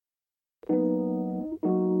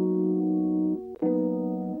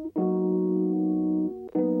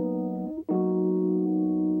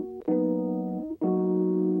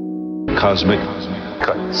Cosmic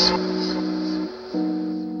Cuts.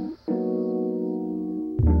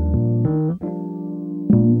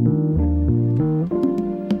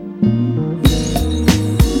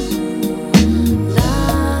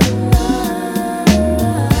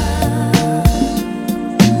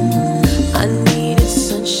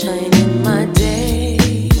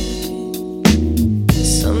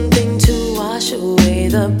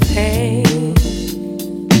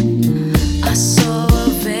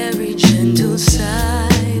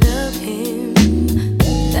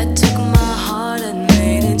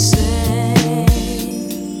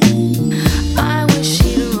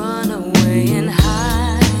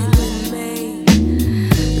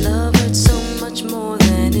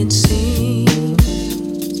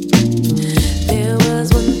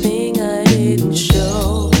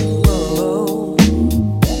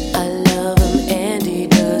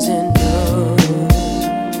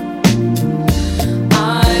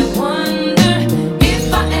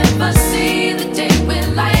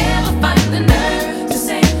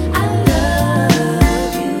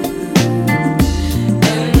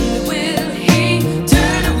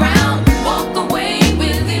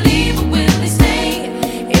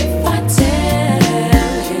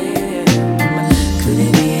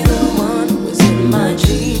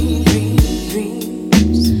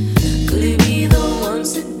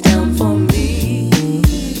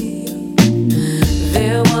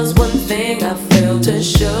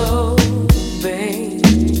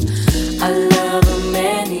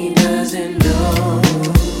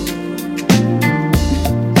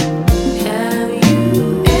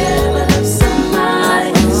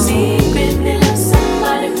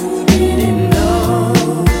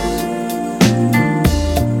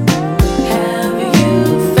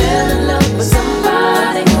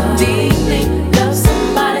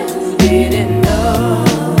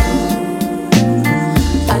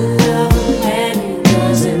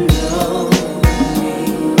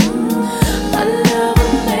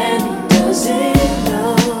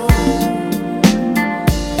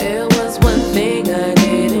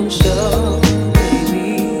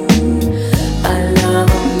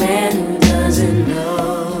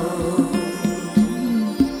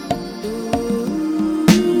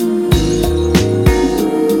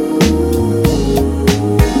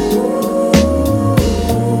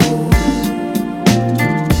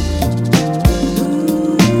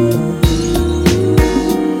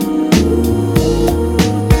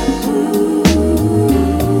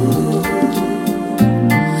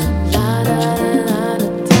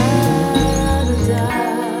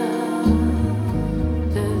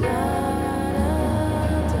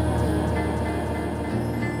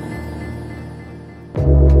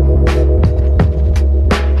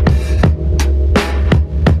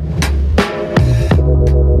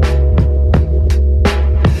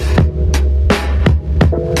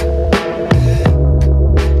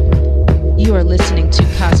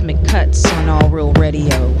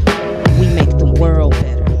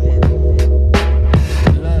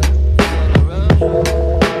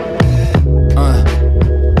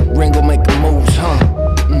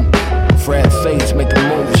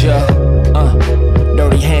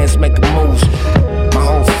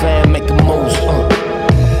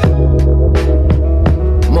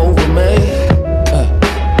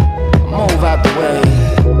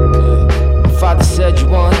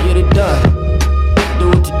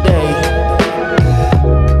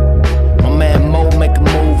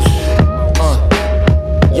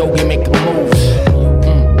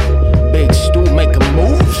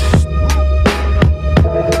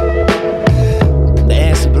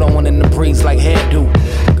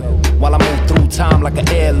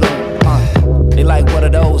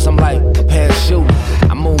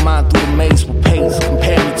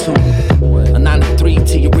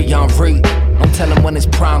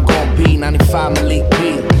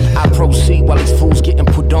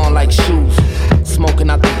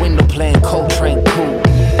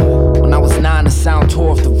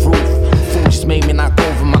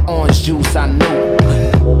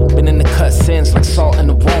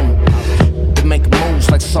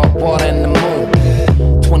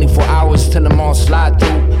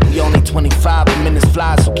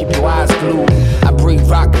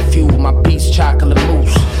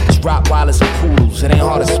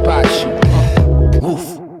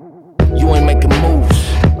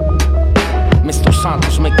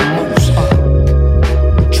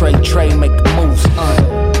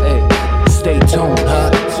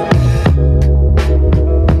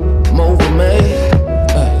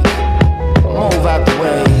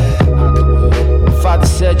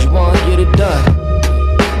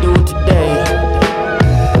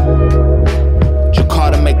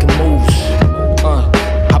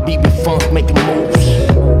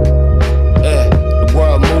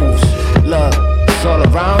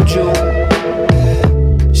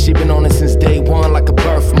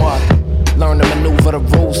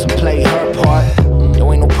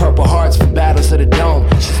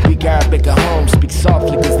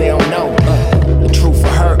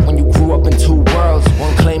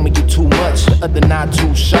 other, not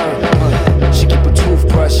too sure. She keep a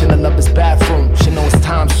toothbrush in the lover's bathroom. She know it's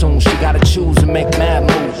time soon, she gotta choose and make mad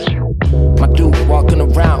moves. My dude walking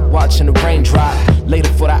around, watching the rain drop.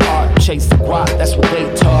 Later for that art, chase the guap, that's what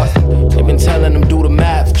they taught. They been telling them do the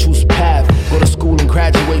math, choose a path. Go to school and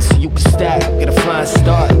graduate so you can stack, get a flying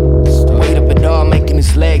start. The weight of it all making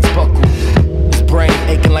his legs buckle. His brain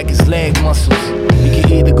aching like his leg muscles. You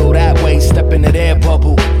can either go that way, step in that air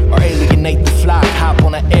bubble, or alienate the flock, hop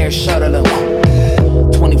on an air shuttle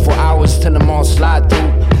and 24 hours till them all slide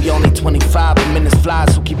through. We only 25, but minutes fly,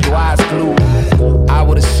 so keep your eyes glued. I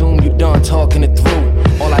would assume you done talking it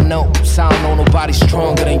through. All I know is I don't know nobody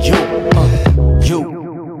stronger than you. You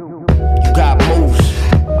got moves.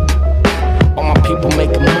 All my people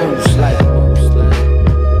making moves like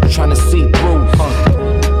trying to see through.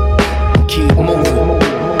 Keep moving.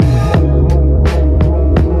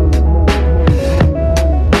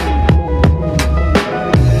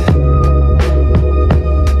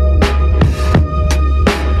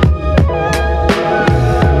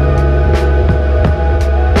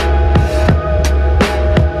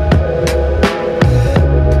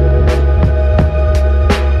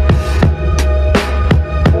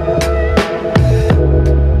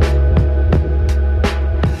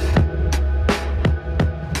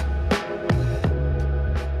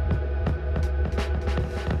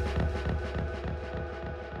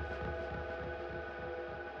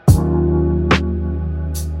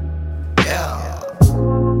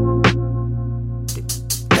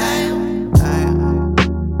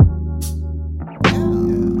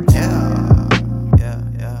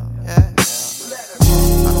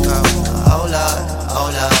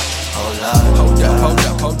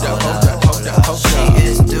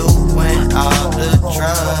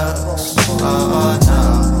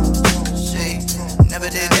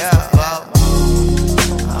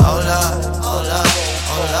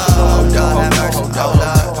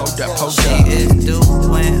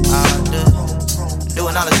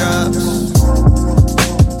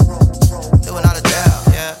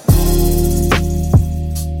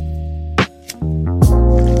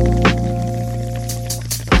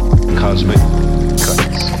 Cosmic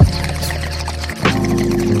Cuts.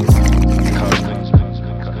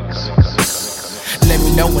 Let me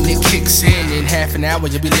know when it kicks in half an hour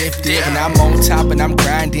you'll be lifted. And I'm on top and I'm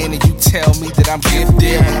grinding and you tell me that I'm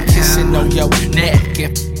gifted. When I'm kissing on your neck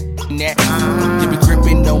and that, you be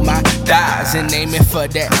gripping on my thighs and aiming for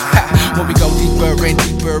that. Ha. When we go deeper and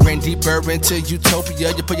deeper and deeper into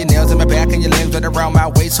utopia, you put your nails in my back and your limbs right around my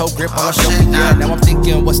waist, hold grip on Sophia. Now I'm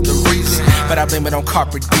thinking what's the reason, but I blame it on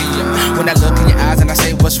carpe diem. When I look in your eyes and I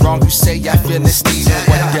say what's wrong, you say I feel it, Steven.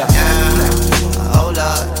 What up? Hold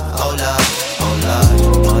up, hold up, hold up,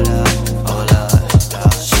 hold up, hold up.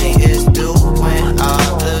 She is doing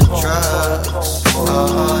all the drugs.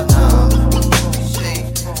 Oh no, she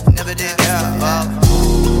never did give up.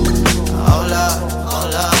 Hold up,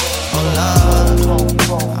 hold up, hold up,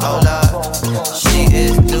 hold up. She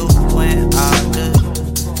is doing all the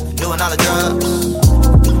drugs. Doing all the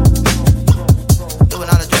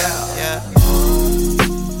drugs, yeah.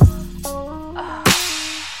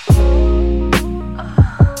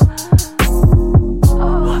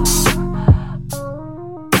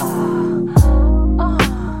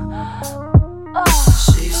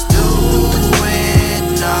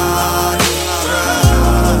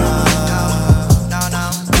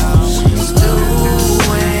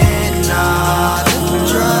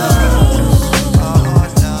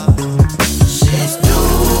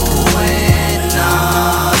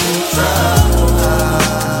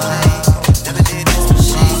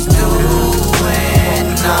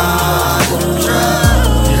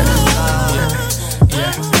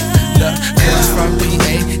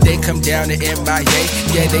 Down to MIA,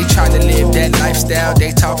 yeah, they tryna live that lifestyle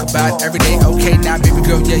they talk about every day. Okay, now baby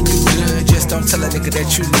girl, yeah, you good. Just don't tell a nigga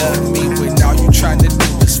that you love me when all you tryna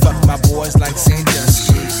do is fuck my boys like St. Just.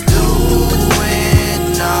 She's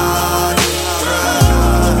doing all the drugs.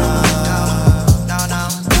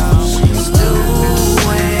 She's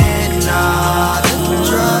doing all the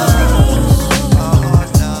drugs.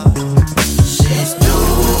 She's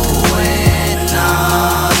doing all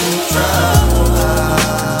the drugs.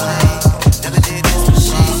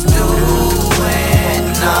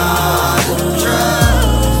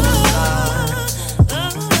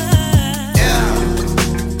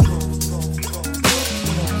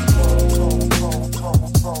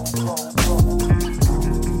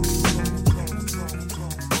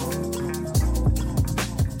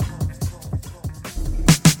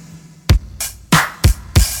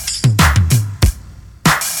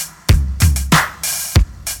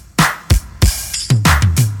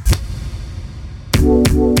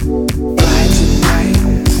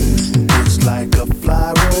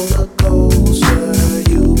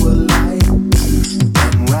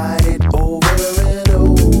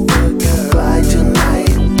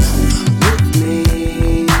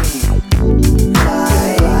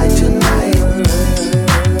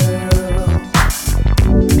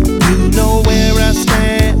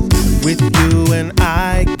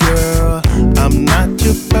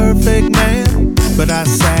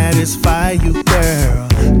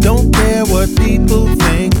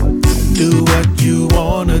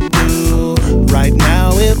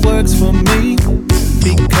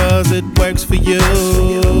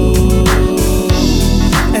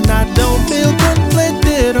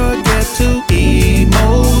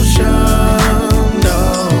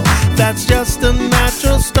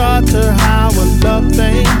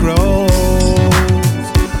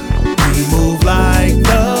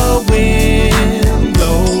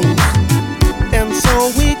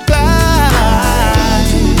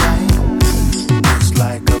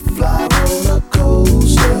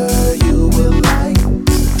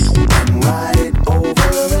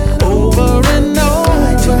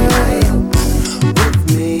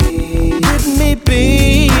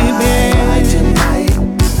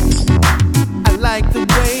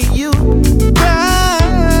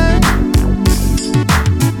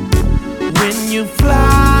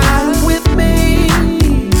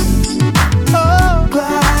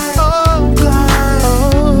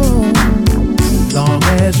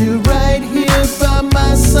 you right here by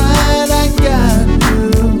my side. I got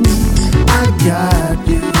you, I got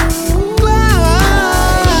you.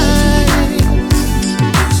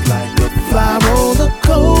 It's like a fly roller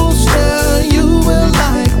coaster. You will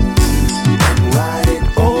like and ride it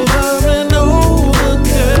over and over,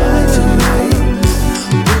 girl.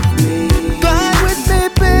 Fly with me,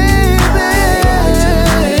 baby.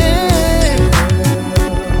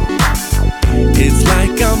 It's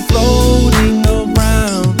like I'm floating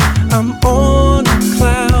around. I'm on a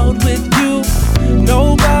cloud with you.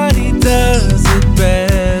 Nobody does it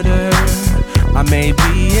better. I may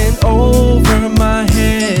be in over my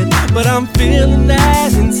head, but I'm feeling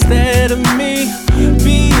that instead of me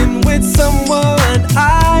being with someone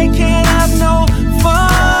I can't have no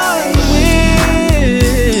fun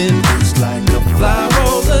with. It's like a fly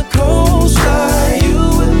roller coaster. You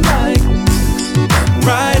would like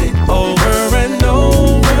ride it over and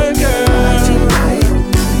over, girl.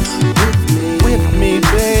 With me,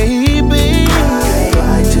 baby.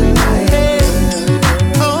 Ride tonight.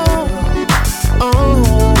 Oh,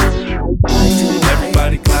 oh.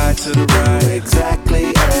 Everybody glide to the right. Exactly.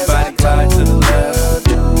 Everybody glide to the left.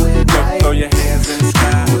 Do it right. Throw your hands in the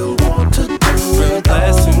sky. We'll want to do it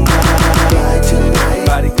blessed tonight. Glide tonight.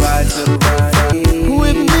 Everybody glide to the right.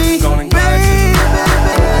 With me, gonna glide to the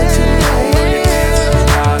right. Throw your hands in the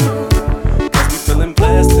sky. 'Cause we feeling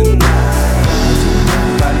blessed tonight.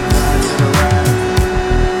 Everybody glide to the right.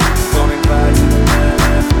 Gonna glide to the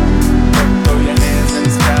left. Throw your hands in the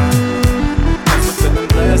sky. 'Cause we're feeling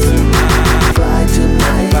blessed tonight. Glide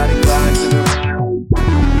tonight. Everybody glide to the right.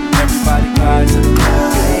 Everybody glide to the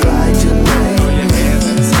right. Glide tonight. Throw your hands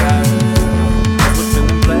in the sky. 'Cause we're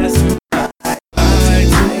feeling blessed tonight. Glide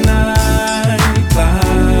tonight.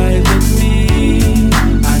 Glide with me.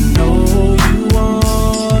 I know you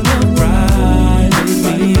wanna ride with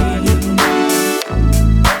me.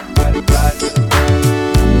 Everybody glide to the right.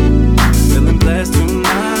 Feeling blessed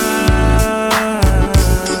tonight.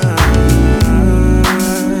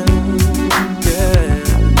 Yeah.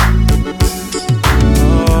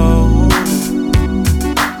 Oh,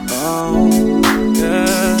 yeah.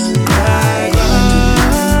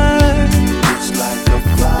 It's like a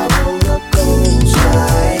fly roller coaster.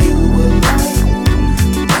 You will like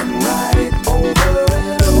and ride it over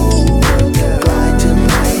and over, girl. Ride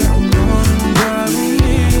tonight. Ride me,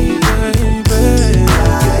 baby.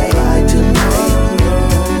 Ride tonight.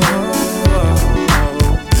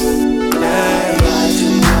 Ride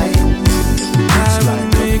tonight. It's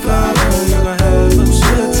like a fly roller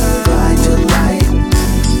coaster. Ride tonight.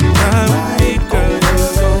 Ride with me, girl.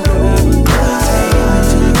 You're gonna have a good time.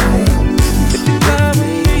 If you ride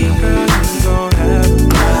with me, girl, you're gonna have a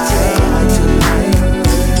good time.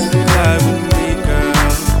 Ride with me, girl.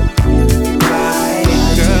 Ride with me,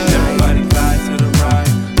 girl. Everybody glide to the right.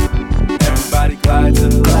 Everybody glide to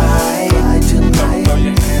the left. Throw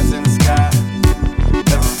your hands in the sky.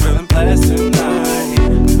 'Cause we're feeling blessed tonight.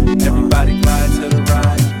 Everybody glide to the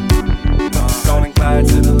right. Gonna glide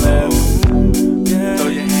to the left. Throw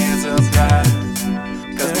your hands up high.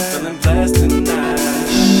 'Cause we're feeling blessed tonight.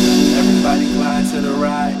 Everybody glide to the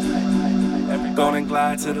right. Gonna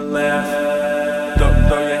glide to the left.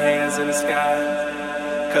 Throw your hands in the sky.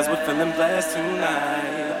 'Cause we're feeling blessed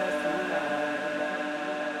tonight.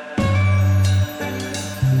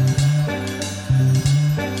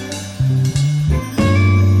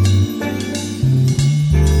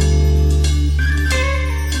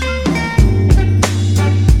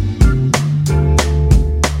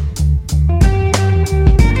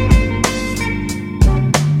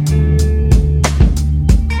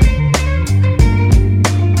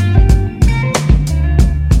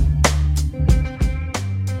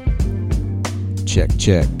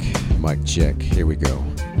 Check, mic check, here we go.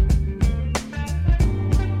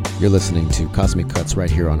 You're listening to Cosmic Cuts right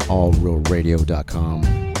here on allrealradio.com.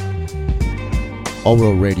 All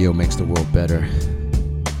Real Radio makes the world better.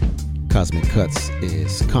 Cosmic Cuts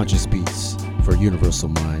is conscious beats for universal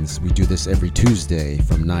minds. We do this every Tuesday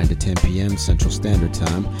from 9 to 10 p.m. Central Standard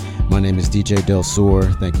Time. My name is DJ Del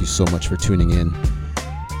Sur. Thank you so much for tuning in.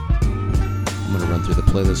 I'm going to run through the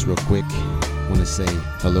playlist real quick. I want to say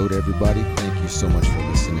hello to everybody. Thank you so much for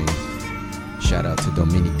listening. Shout out to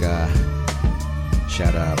Dominica.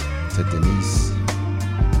 Shout out to Denise.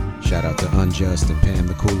 Shout out to Unjust and Pam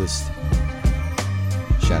the Coolest.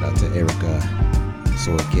 Shout out to Erica,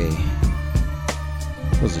 Soy Gay.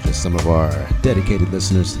 Those are just some of our dedicated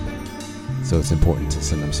listeners, so it's important to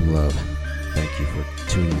send them some love. Thank you for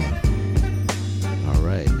tuning in.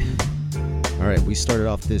 All right, we started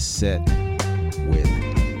off this set with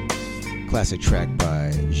a classic track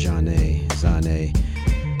by Zane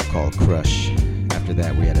called Crush. After after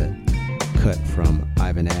that, we had a cut from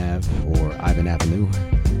Ivan Ave or Ivan Avenue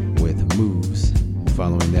with Moves.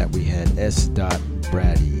 Following that, we had S.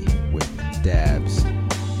 Brady with Dabs.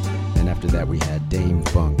 And after that, we had Dame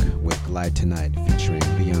Funk with Glide Tonight featuring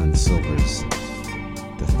Leon Silvers,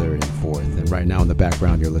 the third and fourth. And right now in the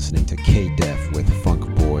background, you're listening to K-Def with Funk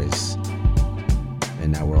Boys.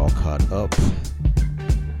 And now we're all caught up.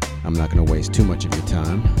 I'm not going to waste too much of your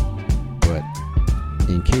time, but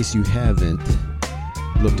in case you haven't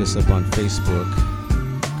looked us up on Facebook,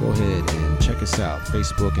 go ahead and check us out.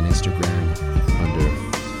 Facebook and Instagram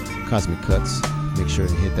under Cosmic Cuts. Make sure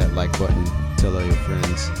to hit that like button. Tell all your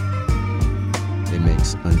friends. It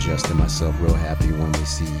makes Unjust and myself real happy when we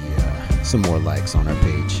see some more likes on our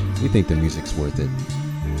page. We think the music's worth it.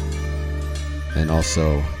 And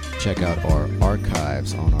also, check out our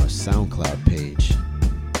archives on our SoundCloud page.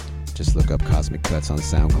 Just look up Cosmic Cuts on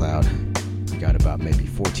SoundCloud. We got about maybe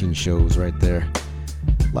 14 shows right there.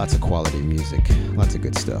 Lots of quality music, lots of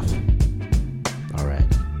good stuff. Alright,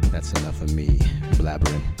 that's enough of me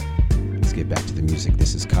blabbering. Let's get back to the music.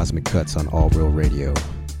 This is Cosmic Cuts on All Real Radio.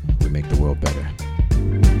 We make the world better.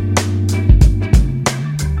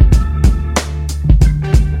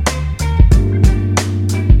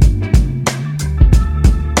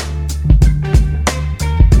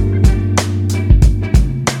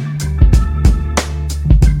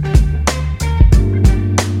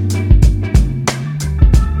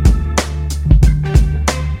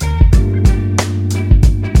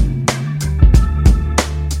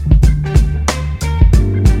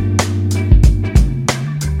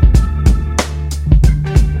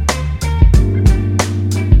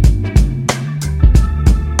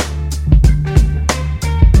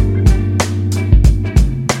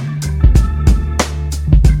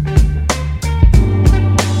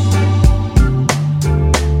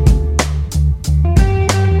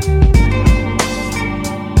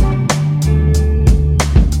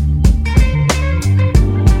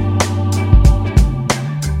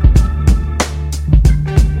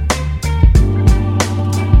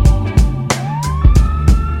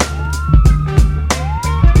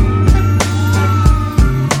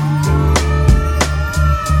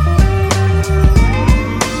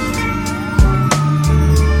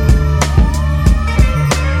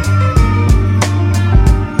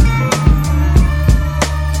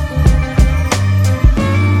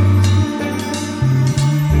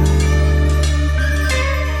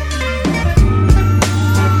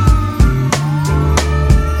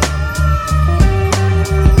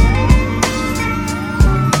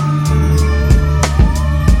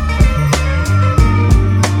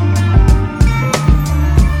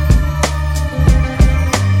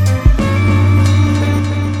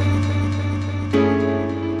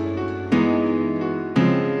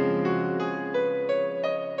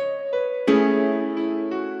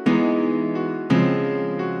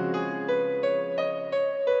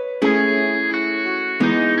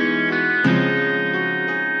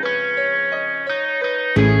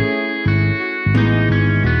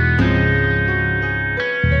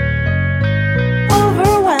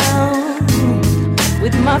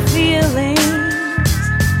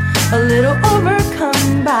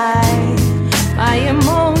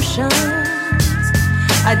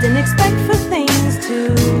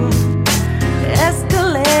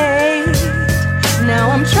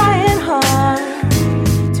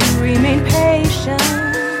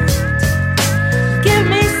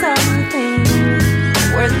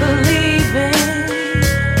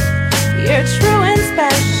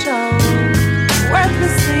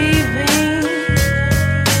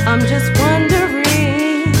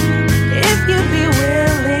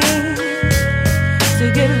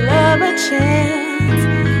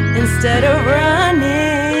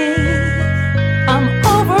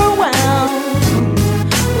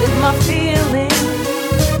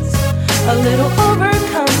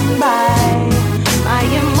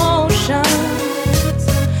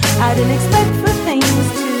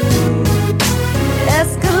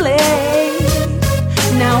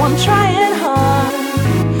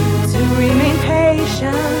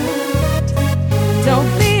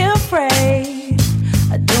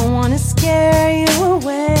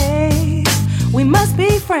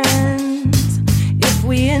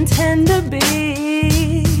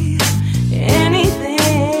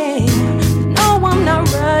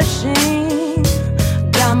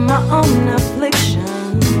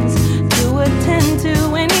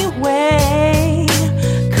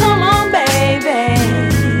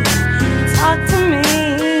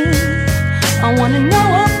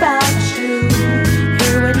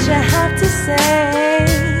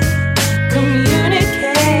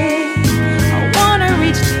 Communicate. I wanna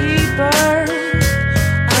reach deeper.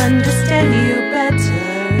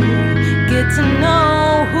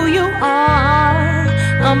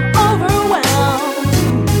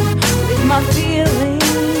 my feelings,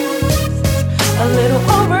 a little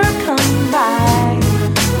overcome by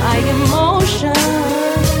my emotions.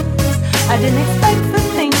 I didn't expect for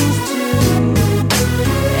things to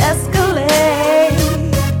escalate.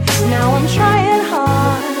 Now I'm trying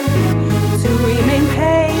hard to remain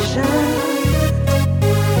patient.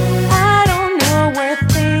 I don't know where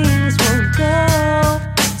things will go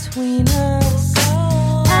between us.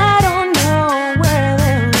 I don't know where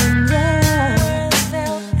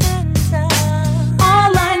they'll end up.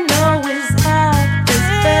 All I know is at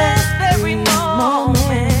this very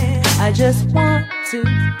moment, I just want to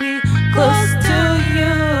be close to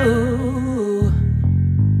you.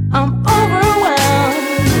 I'm overwhelmed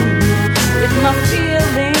with my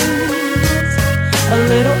feelings, a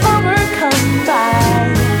little overcome by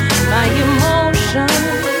my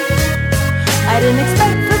emotions. I didn't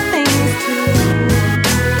expect for things to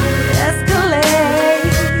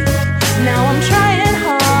escalate. Now I'm trying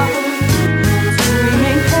hard to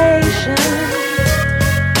remain patient.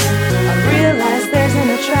 I realize there's an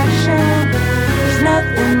attraction. There's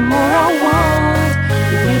nothing more I want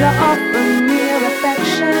than you to offer me your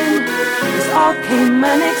affection. This all came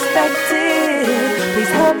unexpected.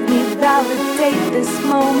 Please help me validate this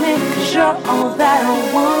moment, 'cause you're all that I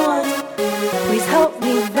want. Please help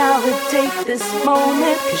me validate this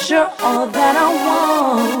moment, 'cause you're all that I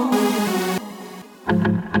want.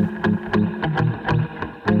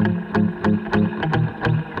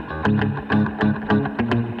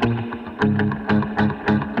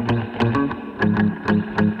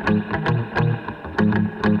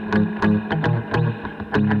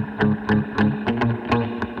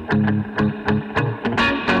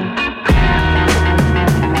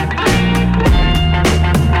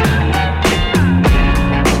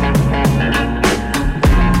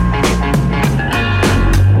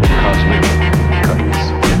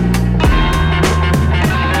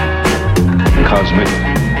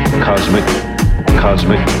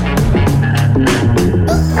 Cosmic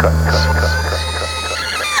Cuts.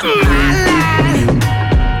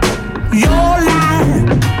 Your line,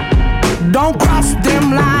 don't cross them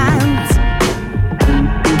lines.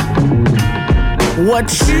 What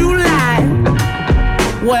you like,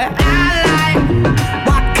 what I like,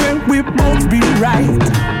 why can't we both be right?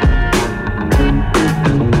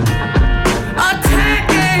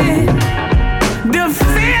 Attacking,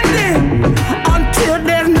 defending, until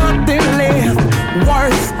there's nothing left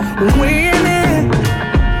worth winning.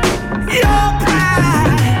 Your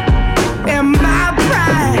pride and my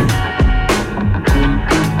pride,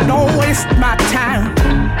 don't waste my time.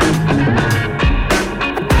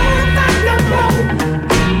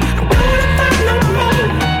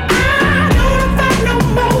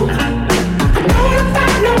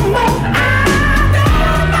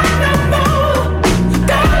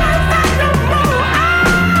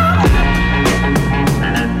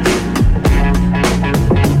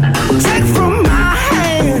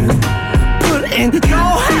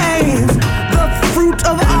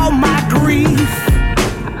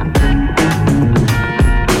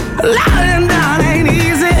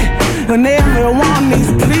 And everyone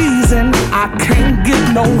needs pleasing, I can't get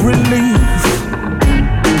no relief.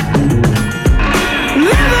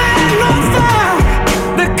 Living on fire,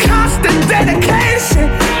 the constant dedication,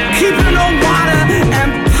 keeping the water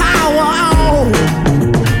and power on.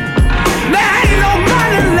 There ain't no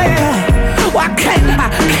money left, why can't I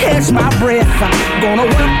catch my breath? I'm gonna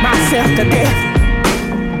work myself to death.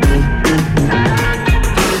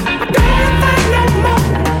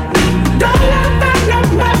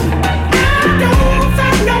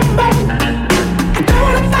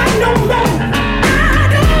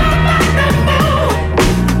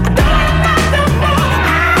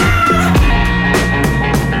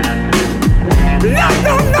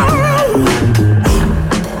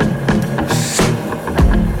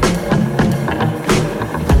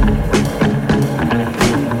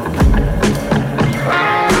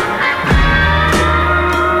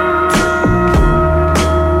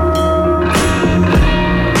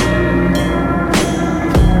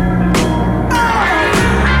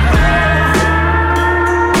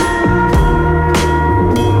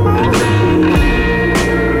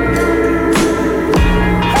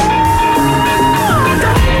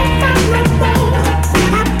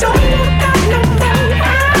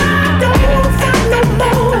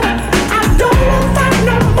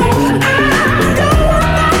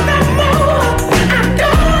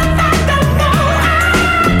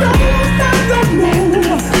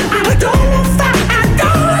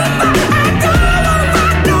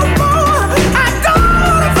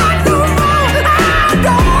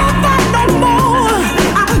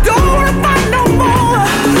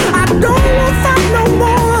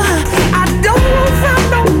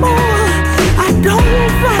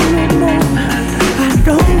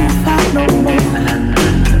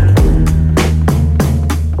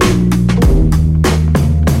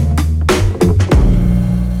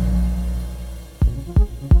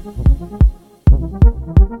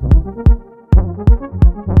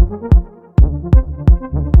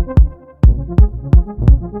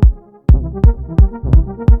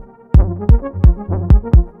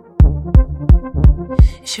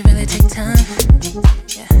 should really take time.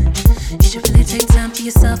 Yeah, you should really take time for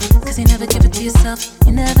yourself. Cause you never give it to yourself.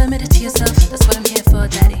 You never admit it to yourself. That's what I'm here for,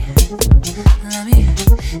 daddy. Let me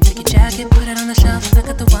take your jacket, put it on the shelf. I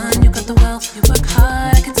got the wine, you got the wealth. You work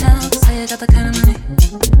hard, I can tell. Say you got the kind of money.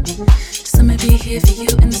 Just let me be here for you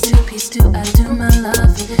in this two-piece do I do my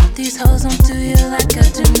love. These hoes don't do you like I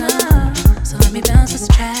do now. So let me bounce this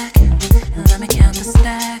track and let me count the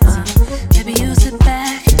stacks. Baby, you sit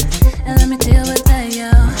back and let me deal with that, yo.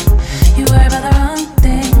 You worry about the wrong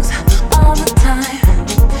things all the time.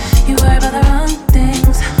 You worry about the wrong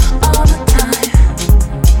things all the time.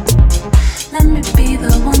 Let me be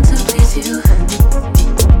the one to please you.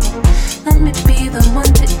 Let me be the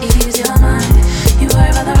one to ease your mind. You worry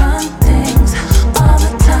about the wrong things all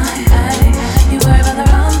the time. Ay, you worry about the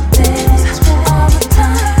wrong things all the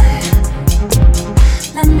time.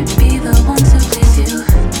 Let me be the one to please you.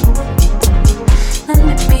 Let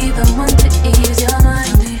me be the one to ease your mind.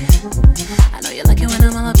 I know you like it when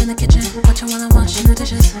I'm all up in the kitchen, watching while I'm washing the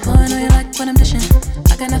dishes. Boy, I know you like when I'm dishing.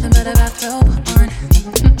 I got nothing but a bathrobe on.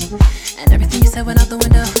 And everything you said went out the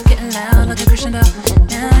window, getting loud like a crescendo.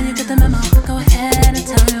 Now you get the memo. Go ahead and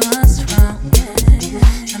tell me what's wrong.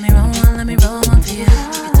 Let me roll one for you.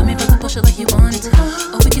 You can tell me about the bullshit like you wanted to.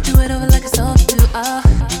 Or we could do it over like it's overdue. Oh.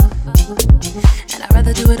 And I'd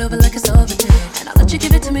rather do it over like it's overdue. And I'll let you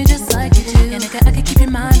give it to me just like you do. Yeah, nigga, I can keep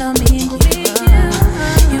your mind on me and you.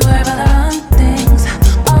 You worry about the wrong things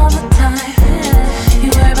all the time. You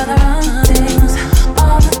worry about the wrong things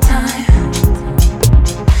all the time.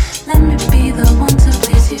 Let me be the one to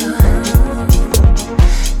please you.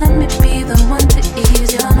 Let me be the one to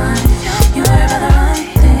ease your mind. You worry about the wrong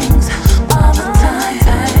things all the time.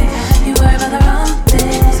 You worry about the wrong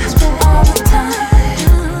things all the time.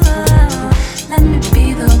 Let me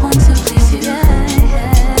be the one to please you.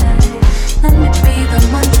 Let me be the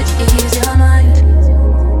one to ease your mind.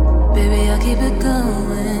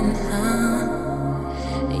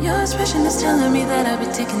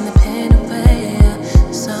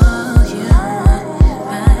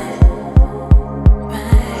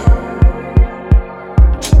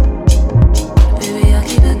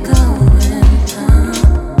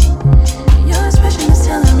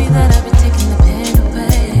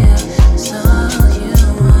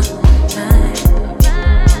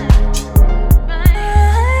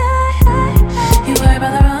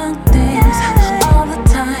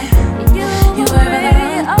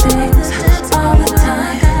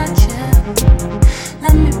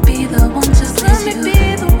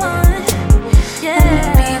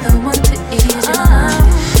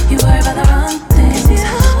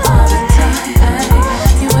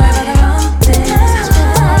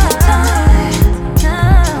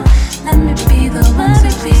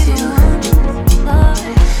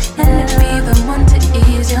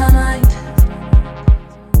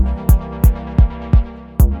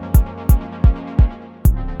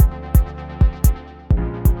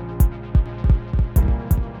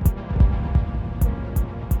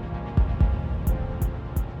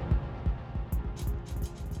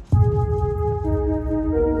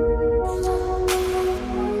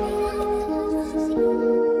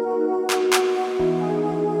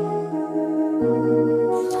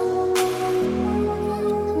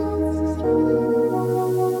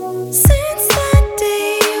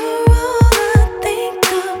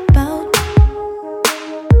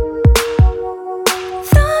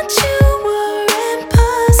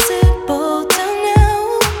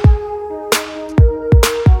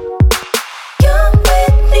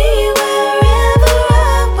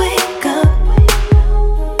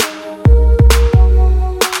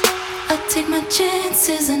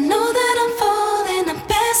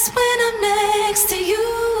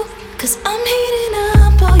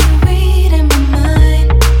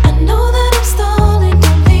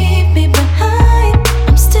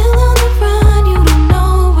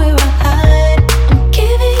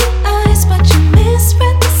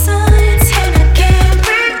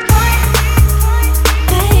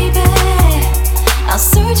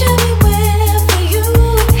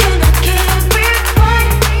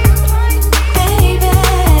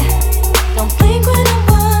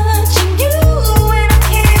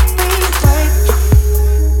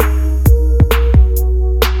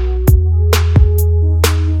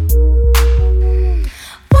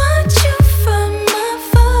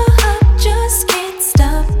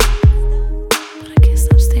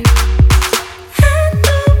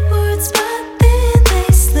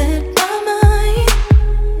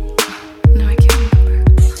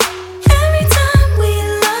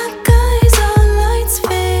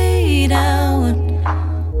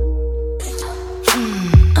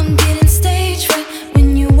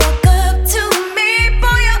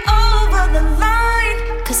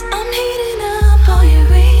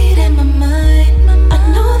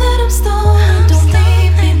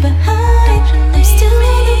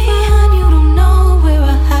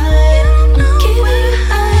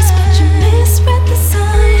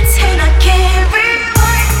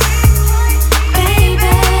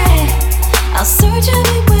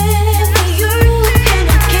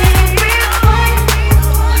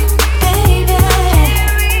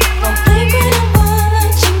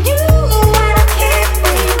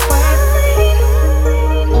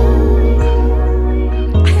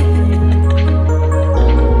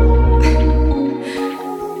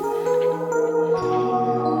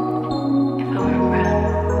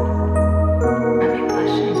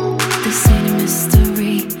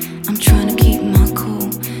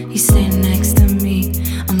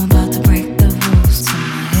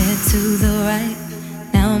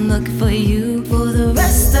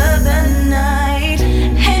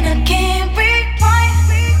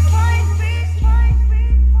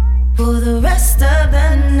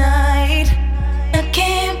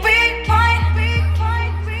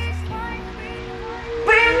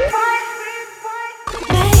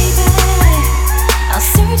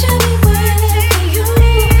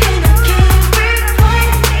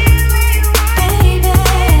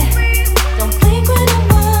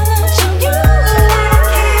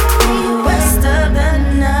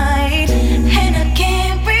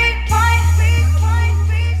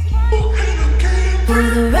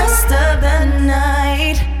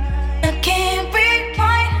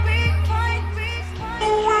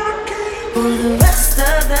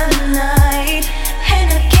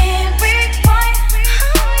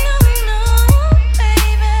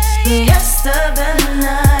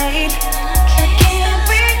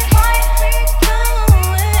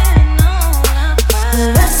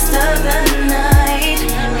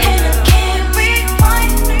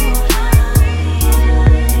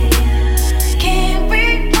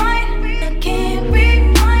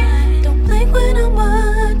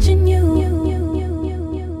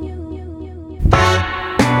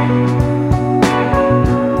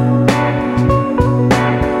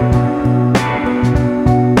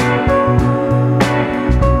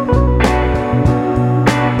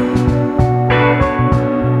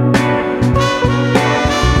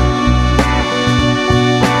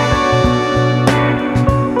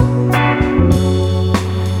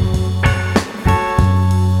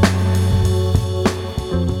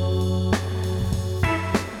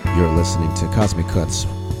 Cosmic Cuts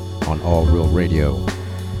on All Real Radio.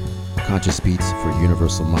 Conscious beats for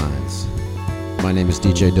universal minds. My name is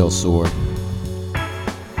DJ Del Sur.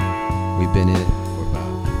 We've been in it for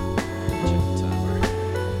about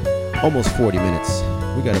almost 40 minutes.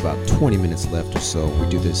 We got about 20 minutes left or so. We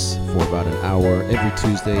do this for about an hour every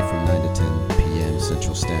Tuesday from 9 to 10 p.m.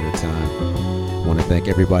 Central Standard Time. I want to thank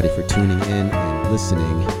everybody for tuning in and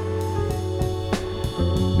listening.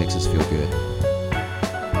 Makes us feel good.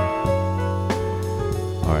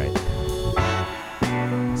 Alright,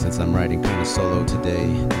 since I'm riding kind of solo today,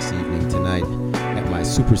 this evening, tonight, at my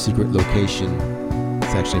super secret location,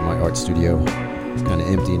 it's actually my art studio. It's kind of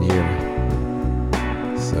empty in here,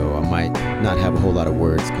 so I might not have a whole lot of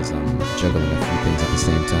words because I'm juggling a few things at the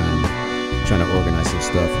same time, trying to organize some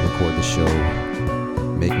stuff, record the show,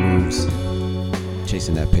 make moves,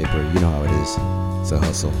 chasing that paper. You know how it is. It's a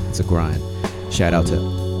hustle, it's a grind. Shout out to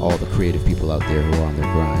all the creative people out there who are on their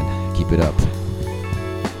grind. Keep it up.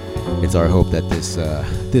 It's our hope that this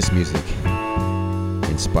music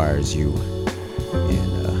inspires you,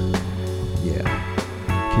 and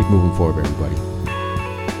keep moving forward, everybody.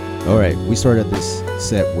 All right, we started this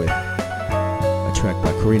set with a track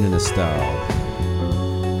by Karina Nostal.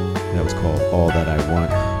 That was called All That I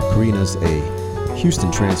Want. Karina's a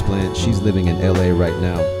Houston transplant. She's living in LA right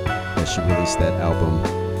now, as she released that album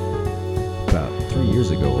about 3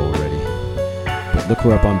 years ago already. But look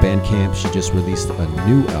her up on Bandcamp. She just released a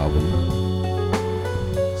new album.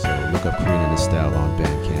 So look up Karina Nostal on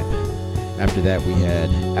Bandcamp. After that, we had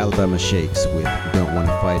Alabama Shakes with Don't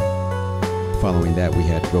Wanna Fight. Following that, we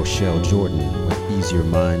had Rochelle Jordan with Ease Your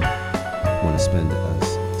Mind. Want to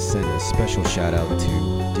send a special shout out to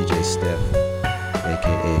DJ Steph,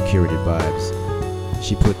 aka Curated Vibes.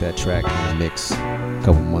 She put that track in the mix a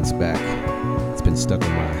couple months back. It's been stuck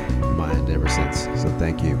in my mind ever since, so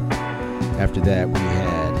thank you. After that, we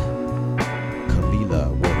had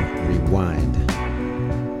Kalila with Rewind.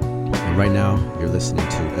 And right now, you're listening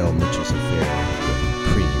to El Mitchell's Affair with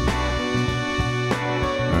Cream.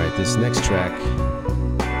 Alright, this next track,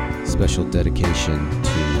 special dedication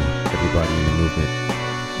to everybody in the movement.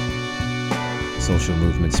 Social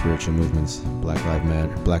movement, spiritual movements, Black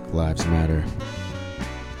Lives Matter.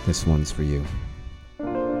 This one's for you.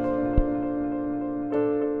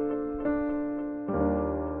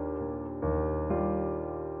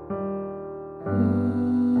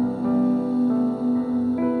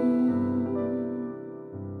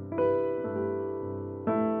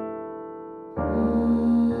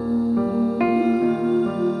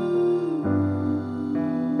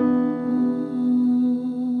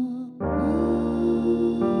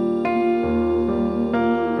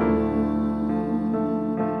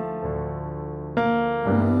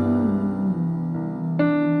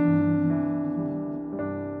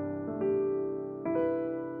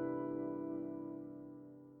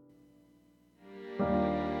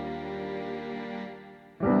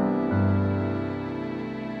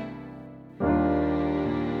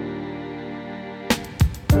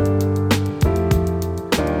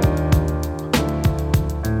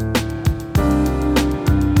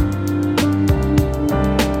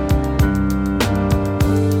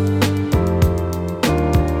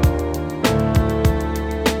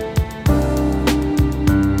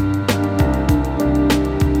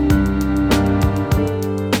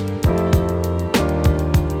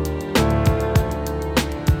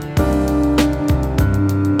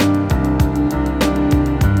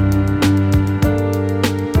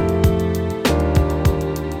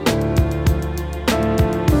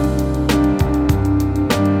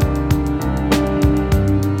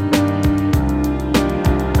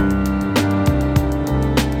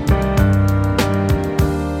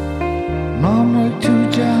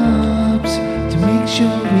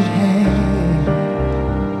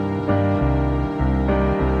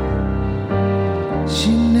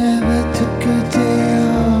 She never took a day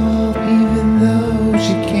off, even though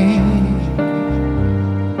she came.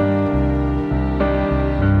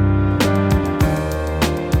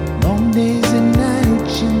 Long days and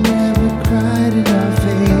nights, she never cried in our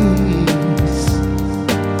face.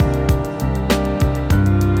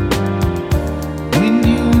 When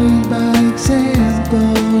you lead by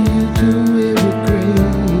example, you do it with grace.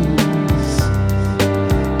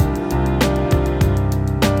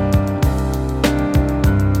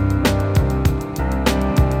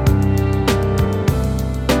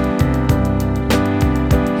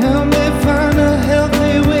 Help me find a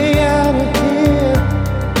healthy way out of here.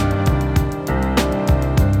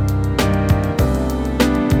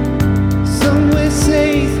 Somewhere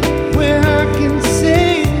safe where I can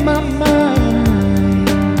save my mind.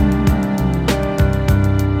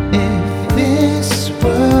 If this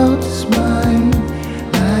world is mine,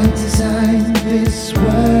 I designed this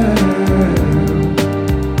world.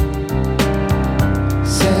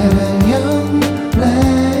 Said a young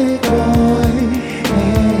black boy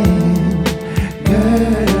and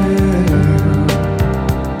girl.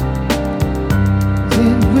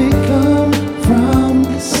 Did we come from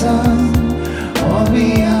the sun or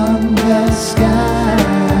beyond the skies?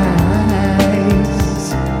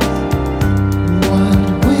 What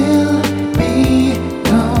will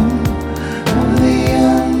become of the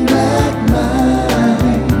young black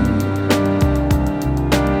mind?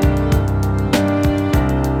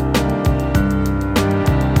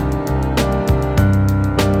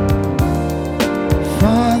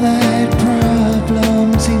 Father had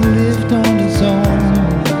problems, he lived on his own.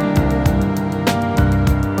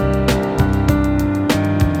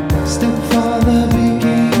 Stepfather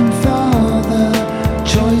became father,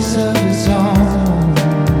 choice of his own.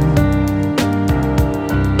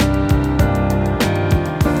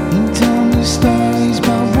 He told me stories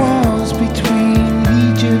about wars between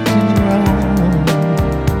Egypt and Rome.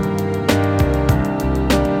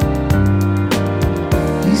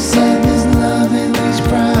 He said there's love in these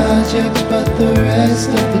projects, but the rest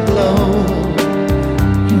of the globe,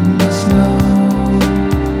 you must know,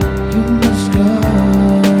 you must go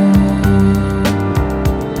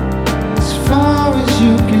as far as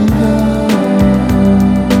you can go.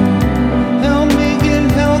 Help me get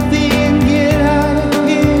healthy and get out of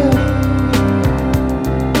here.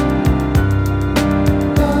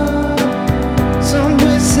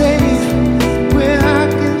 Somewhere safe where I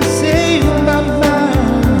can save my mind.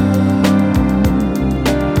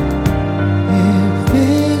 If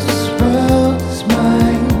this world is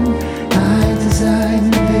mine, I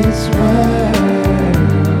designed this world.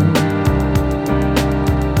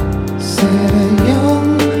 Said a young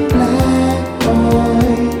black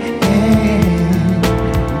boy and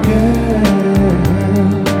girl.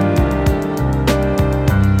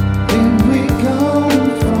 Did we come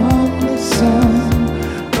from the sun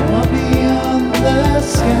or beyond the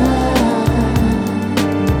sky?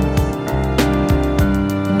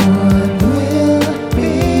 What will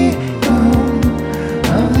become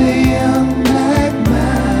of the young black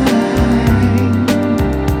mind?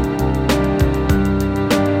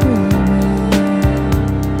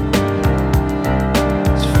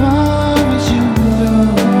 As far as you go,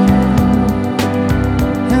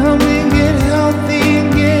 help me get healthy and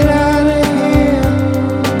get out of here.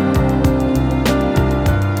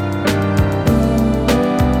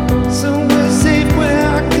 Somewhere safe where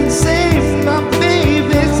I can save my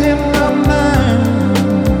babies in my mind.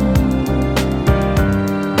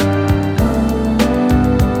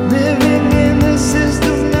 Living in a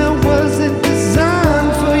system that wasn't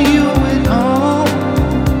designed for you at all.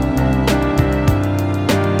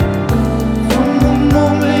 From the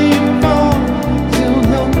moment you're born till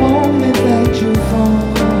the moment that you fall.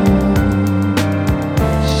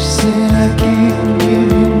 She said I can't give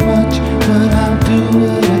you much, but I'll do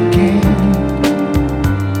what I can.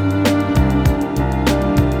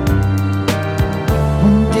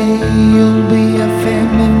 One day you'll be a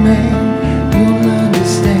family man, you'll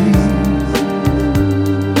understand.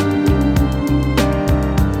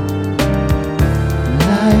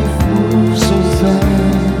 Life moves so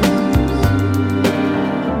fast,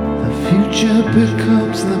 the future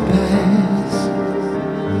becomes the past.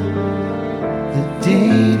 The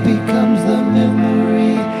day becomes the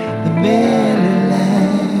memory that barely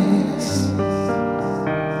lasts.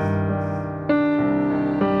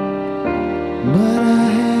 But I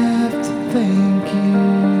have to thank you.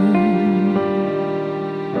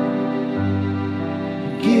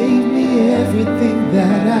 You gave me everything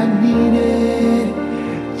that I needed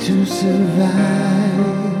to survive,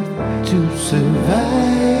 to survive.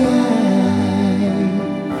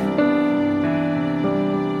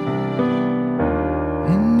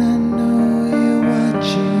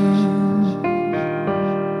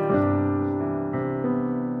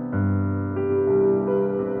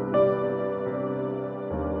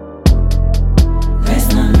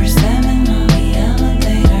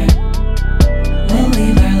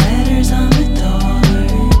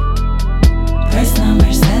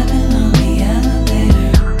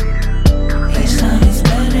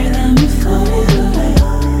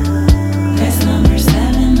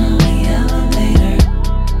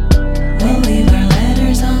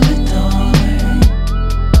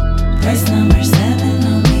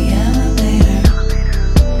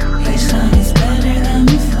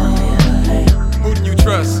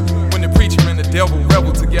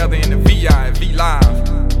 in the VI, V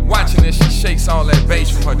Live. Watching as she shakes all that bass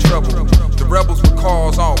from her treble. The rebels with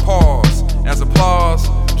cars all pause as applause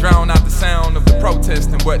drown out the sound of the protest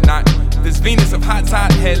and whatnot. This Venus of hot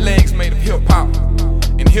tot had legs made of hip hop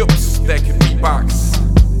and hips that could beatbox.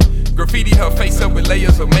 Graffiti her face up with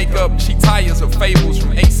layers of makeup. She tires of fables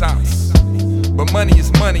from Aesop's. But money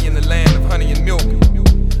is money in the land of honey and milk.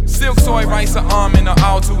 Silk soy rice, her almond are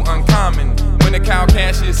all too uncommon. When the cow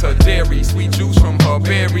cashes her dairy, sweet juice from her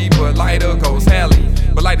berry, but lighter goes Hallie.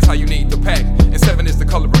 But light is how you need the pack, and 7 is the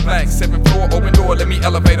color of black. 7th floor, open door, let me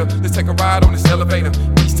elevate her. Let's take a ride on this elevator.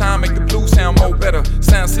 Each time make the blues sound more better.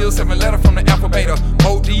 Sound seal 7 letter from the alphabet.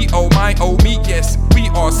 O-D, oh my, oh me, yes. We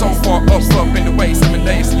are so far up in the way. 7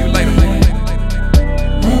 days, see you later.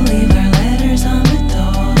 We'll leave our letters on the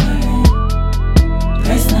door.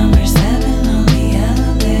 Press number 7 on the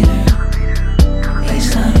elevator.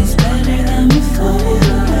 Each time is better than before.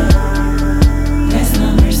 Press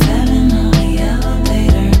number 7 on the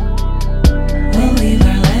elevator. We'll leave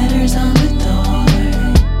our letters on the door.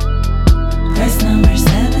 Press number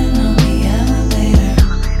 7 on the elevator.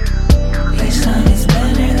 Each time is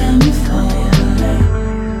better than before.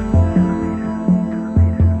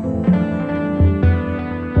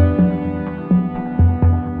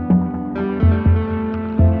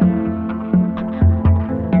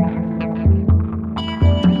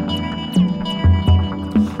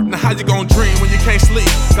 How you gon' dream when you can't sleep?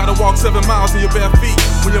 Gotta walk 7 miles in your bare feet.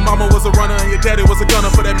 When your mama was a runner and your daddy was a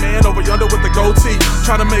gunner for that man over yonder with the goatee.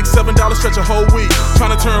 Trying to make $7 stretch a whole week.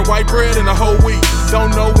 Trying to turn white bread into whole wheat.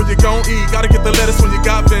 Don't know when you gon' eat. Gotta get the lettuce when you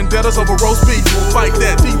got vendettas over roast beef. Fight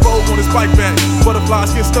that, Depot on his bike back.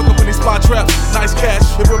 Butterflies get stuck up in these spot traps. Nice cash,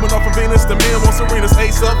 if women off from Venus, the men want Serena's.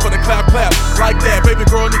 Ace up for the clap clap. Like that, baby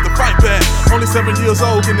girl need to fight back. Only 7 years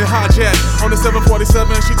old, getting hijacked. On the 747,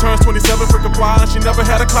 she turns 27 for compliance. She never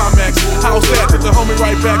had a climax. How's that? Took the homie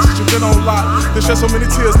right back since you been on lock. Then shed so many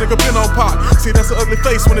tears, nigga been on pop. See, that's an ugly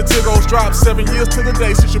face when the tear goes drop. 7 years to the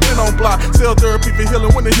day since you been on block. Cell therapy for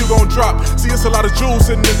healing, when the you gon' drop? See, it's a lot of jewels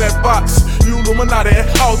sitting in that box. You Illuminati,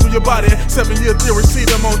 all through your body. 7-year theory, see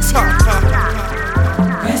them on top.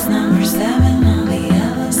 Press number 7 on the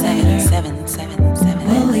elevator. 7, 7, 7.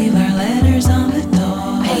 We'll leave our letters on the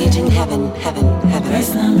door. Paging heaven, heaven, heaven.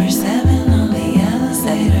 Press number 7 on the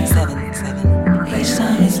elevator. 7, 7. Each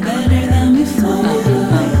time is better than before.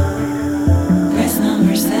 Press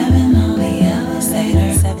number 7 on the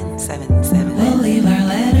elevator. 7, 7, 7. We'll leave our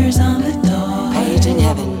letters on the door. Paging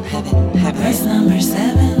heaven, heaven, heaven. Press number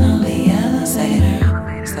 7 on the elevator.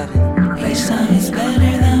 7. Each time is better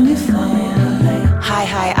than before.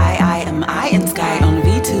 Hi, I am I in sky on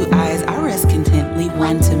V2 eyes. I rest contently,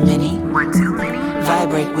 1 to many.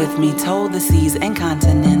 Vibrate with me, toll the seas and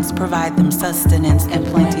continents, provide them sustenance and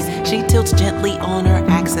plenty. She tilts gently on her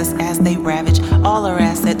axis as they ravage all her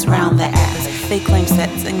assets round the atlas. They claim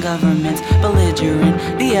sets and governments,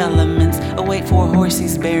 belligerent, the elements await for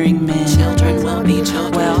horses bearing men. Children will be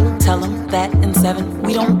children. Well, tell them that in 7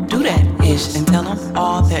 we don't do that ish, and tell them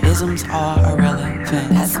all their isms are irrelevant.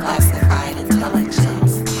 That's classified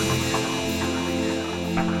intelligence.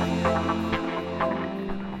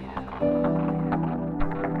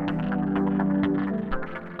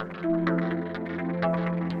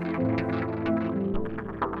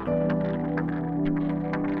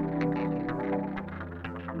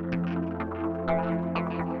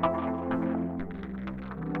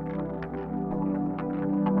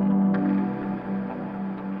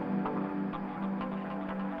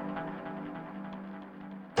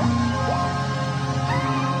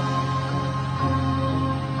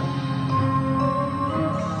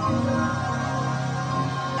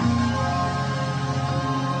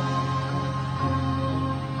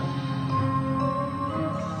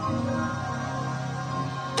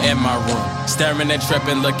 In my room, staring and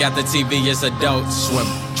tripping, look at the TV as Adult Swim.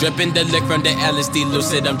 Dripping the lick from the LSD,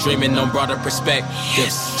 lucid, I'm dreaming on broader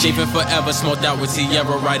perspectives. Chiefin' forever, smoked out with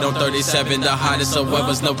Tierra, right on 37. The hottest of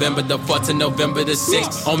weathers, November the 4th to November the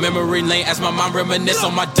 6th. On memory lane, as my mom reminisce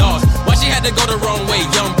on my dogs. Why she had to go the wrong way?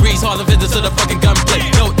 Young Breeze, Harlem visits to the fucking gunplay.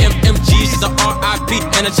 No MMG, she's a RIP.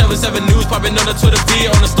 And a Channel 7 News, popping on the Twitter feed.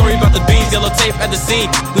 On the story about the beans, yellow tape at the scene.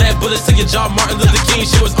 Lead bullets to your jaw, Martin Luther King.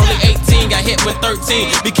 She was only 18, got hit with 13.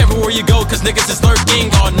 Be careful where you go, cause niggas is lurking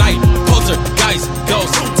all night. Poser, guys,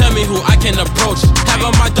 ghosts, tell me who I can approach.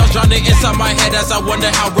 Having my thoughts drowning inside my head as I wonder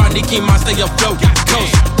how Rodney King might stay afloat.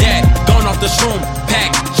 Coast, dad, gone off the shroom,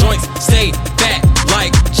 pack, joints, stay fat.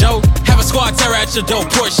 like Joe. Have a squad terror at your door,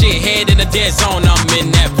 poor shit, head in the dead zone, I'm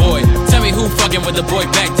in that void. Tell me who fucking with the boy,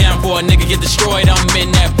 back down for a nigga get destroyed, I'm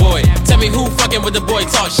in that void. Tell me who fucking with the boy,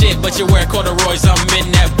 talk shit, but you wear corduroys, I'm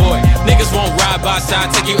in that void. Niggas won't ride by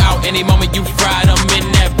side, take you out any moment you fried, I'm in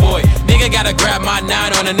that void. Nigga gotta grab my 9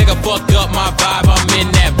 on a nigga, fuck up my vibe, I'm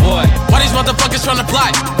in that void. Why these motherfuckers tryna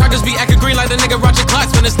plot? Crackers be acting green like the nigga Roger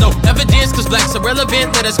Klotz when it's no evidence, cause black's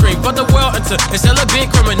irrelevant, let us scream. Fuck the world until it's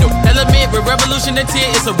relevant, criminal element with revolution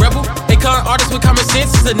intent, it's a rebel. They con artist with common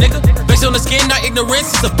sense, is a nigga. Based on the skin, not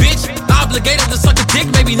ignorance, is a bitch. Obligated to suck a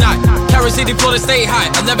dick, maybe not. Carrot City, Florida, stay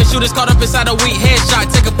high. 11 shooters caught up inside a weed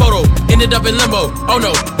headshot. Take a photo, ended up in limbo. Oh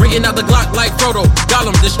no, bringing out the Glock like Frodo.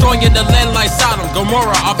 Gollum, destroying the land like Sodom.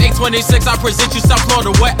 Gomorrah, off 826, I present you South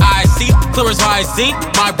Florida. What I see, clear as I see.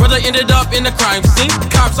 My brother ended up in the crime scene.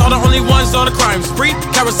 Cops are the only ones on the crime spree.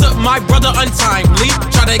 Carrots up my brother untimely.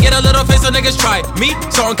 Try to get a little face, so niggas try me.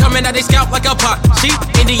 So I'm coming at they scalp like a pot sheep.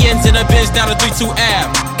 Indians in the bins down to 32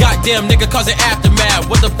 Ave. Goddamn nigga causing aftermath.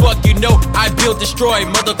 What the fuck you know? I build, destroy.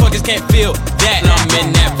 Motherfuckers can't feel that. I'm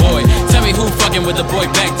in that void. Tell me who fucking with the boy,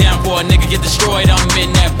 back down for a nigga get destroyed. I'm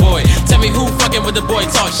in that void. Tell me who fucking with the boy,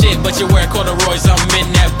 talk shit, but you wear corduroys. I'm in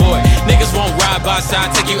that void. Niggas won't ride by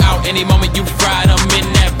side, take you out any moment you fried. I'm in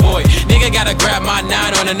that void. Nigga gotta grab my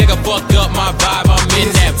 9 on a nigga, fuck up my vibe. I'm in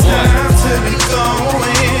that void. Time to be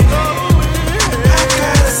going. I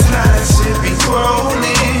gotta slide, shit be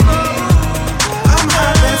rolling. I'm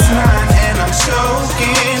high as 9 and I'm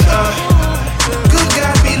choking. Good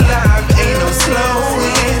God be live, ain't no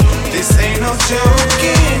slowing. This ain't no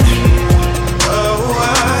joking.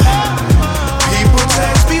 People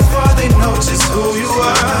text before they know just who you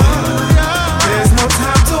are. There's no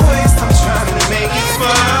time to waste, I'm trying to make it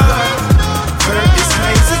fun. Bird is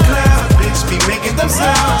crazy cloud, bitch be making them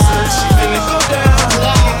sounds, so she finna go down.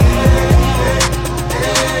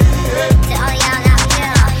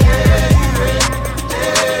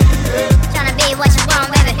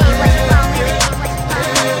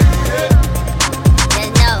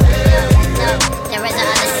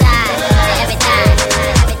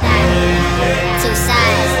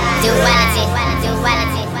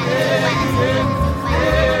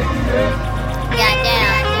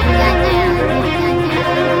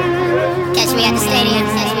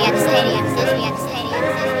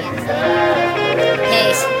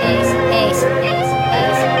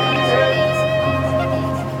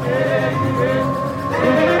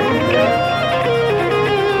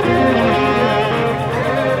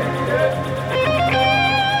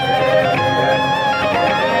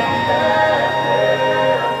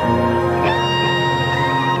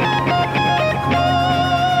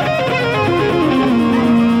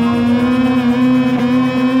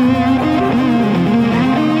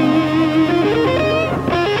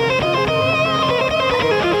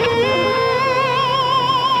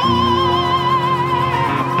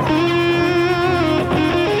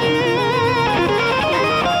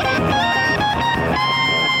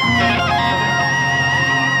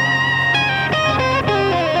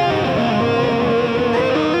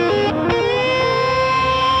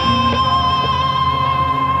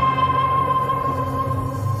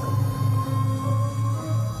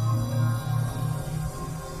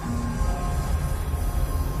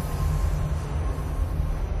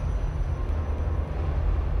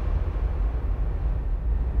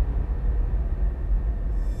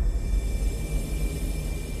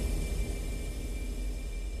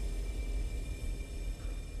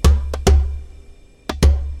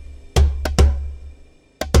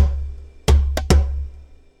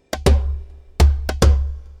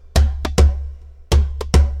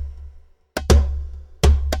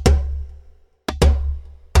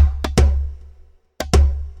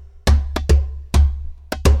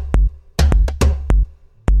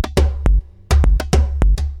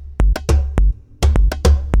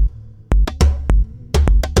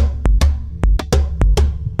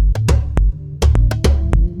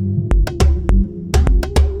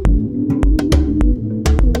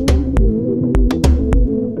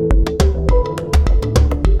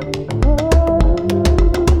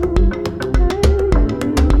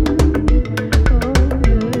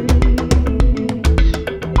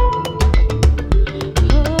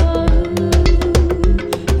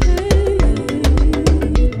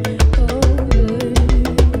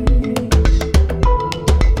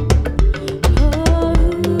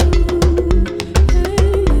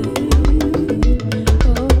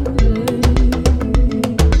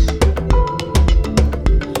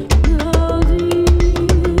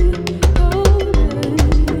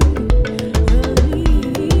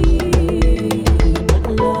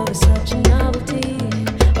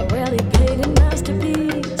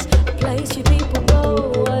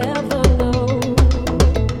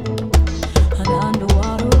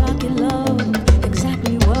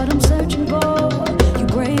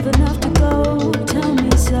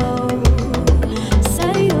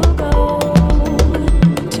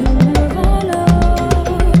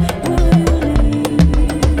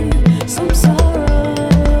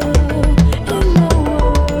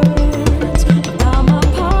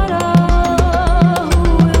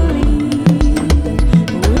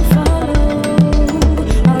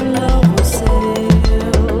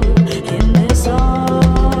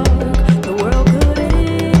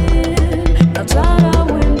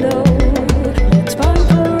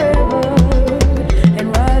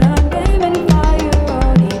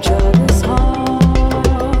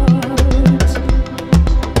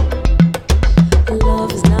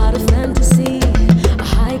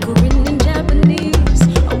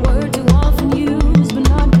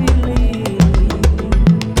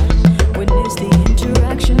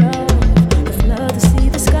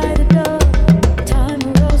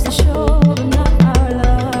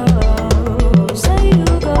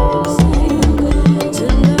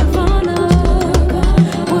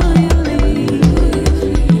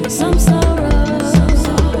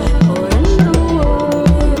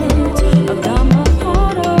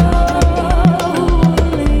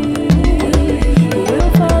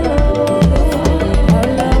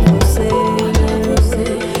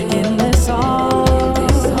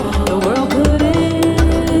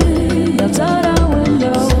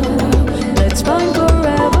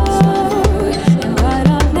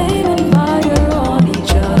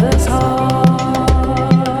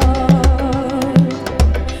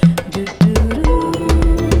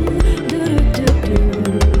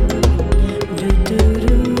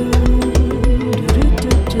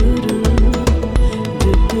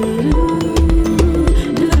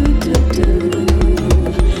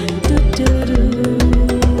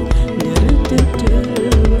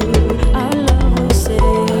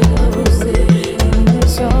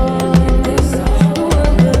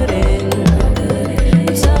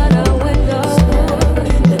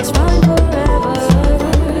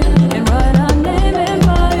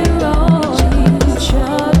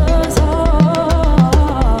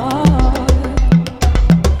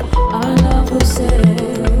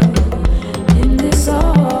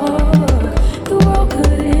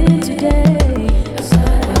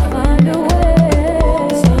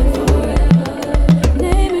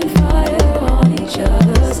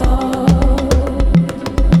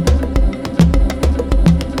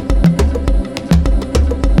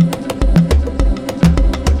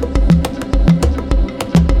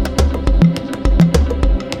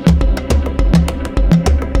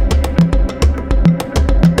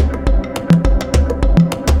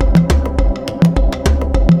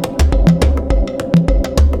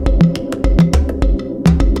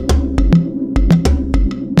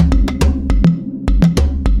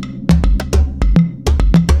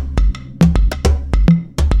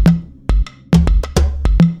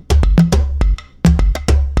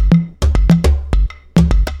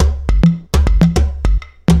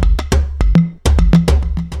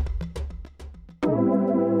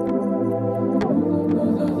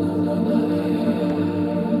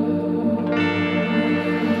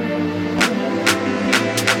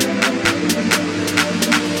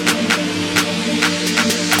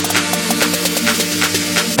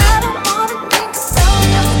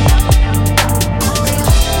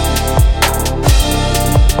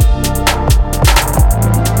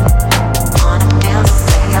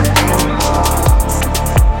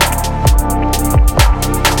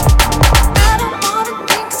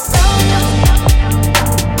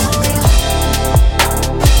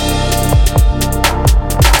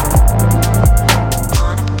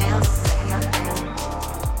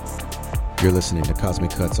 You're listening to Cosmic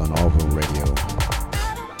Cuts on All Real Radio.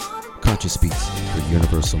 Conscious beats for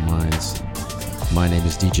universal minds. My name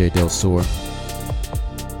is DJ Del Sur.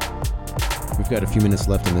 We've got a few minutes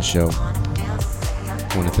left in the show.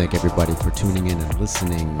 I want to thank everybody for tuning in and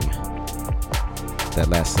listening. That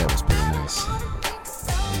last set was pretty nice.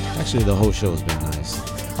 Actually, the whole show has been nice.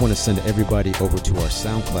 I want to send everybody over to our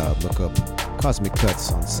SoundCloud. Look up Cosmic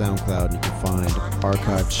Cuts on SoundCloud and you can find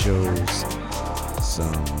archived shows,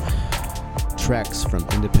 some tracks from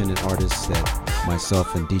independent artists that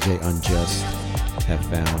myself and DJ Unjust have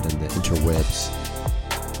found in the interwebs.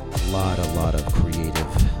 A lot of creative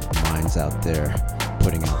minds out there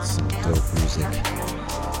putting out some dope music.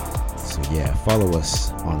 So yeah, follow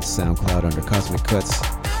us on SoundCloud under Cosmic Cuts.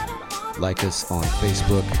 Like us on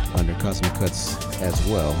Facebook under Cosmic Cuts as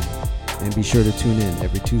well. And be sure to tune in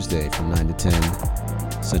every Tuesday from 9 to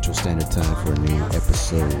 10 Central Standard Time for a new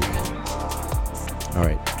episode.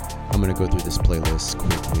 Alright, I'm going to go through this playlist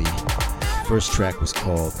quickly. First track was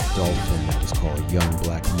called Dolphin. That was called Young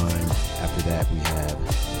Black Mind. After that we have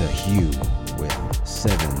The Hue with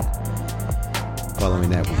 7. Following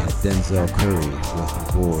that we had Denzel Curry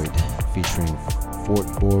with Void featuring Fort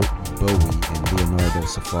Bowie and Leonardo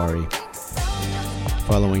Safari.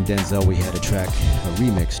 Following Denzel we had a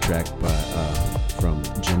remix track from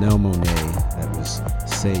Janelle Monáe. That was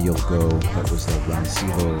Say You'll Go. That was the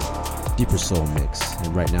Rancillo Deeper Soul mix.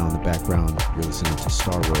 And right now in the background you're listening to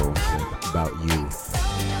Starro with About You.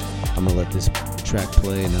 I'm gonna let this track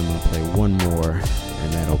play and then I'm gonna play one more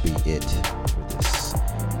and that'll be it for this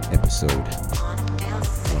episode.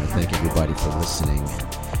 I want to thank everybody for listening.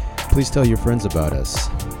 Please tell your friends about us.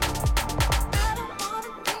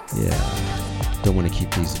 Yeah, don't want to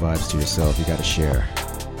keep these vibes to yourself. You gotta share.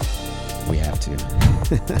 We have to.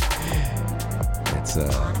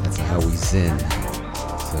 That's how we zen.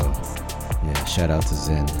 So yeah, shout out to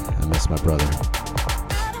Zen. I miss my brother.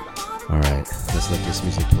 Alright, let's let this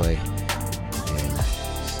music play and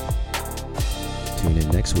tune in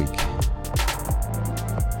next week.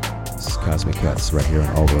 This is Cosmic Cuts right here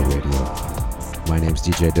on All Real Radio. My name's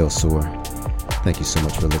DJ Del Sur. Thank you so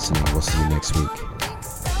much for listening. We'll see you next week.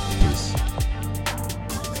 Peace.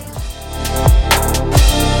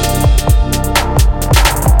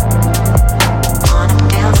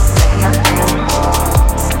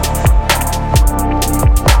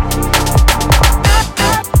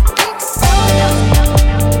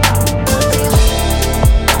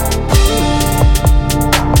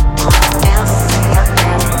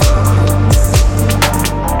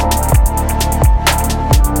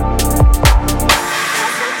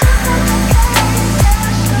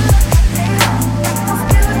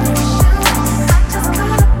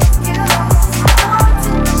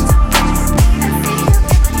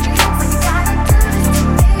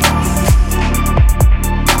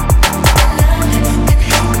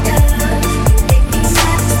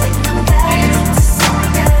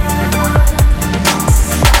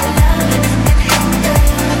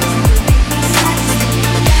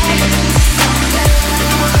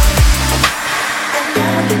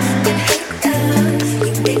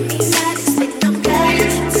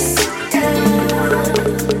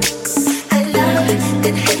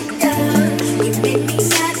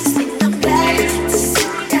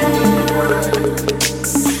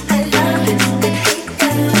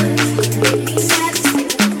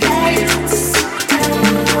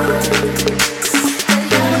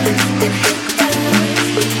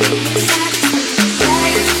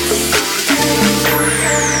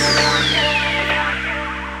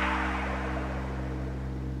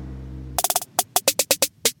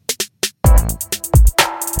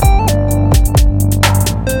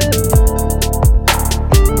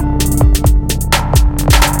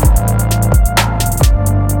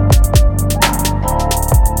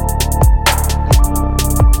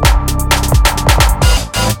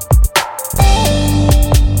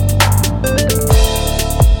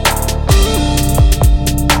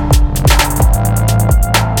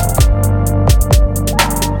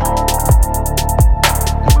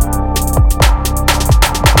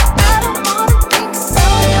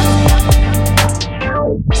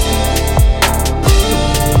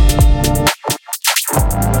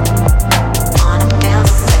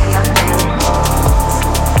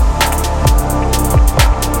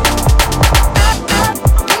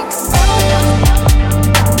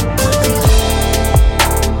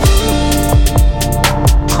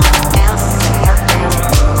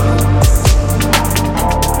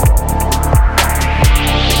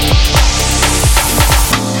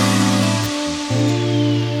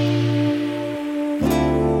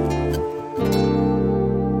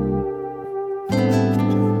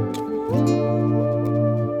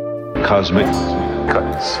 Cosmic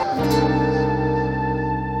Cuts.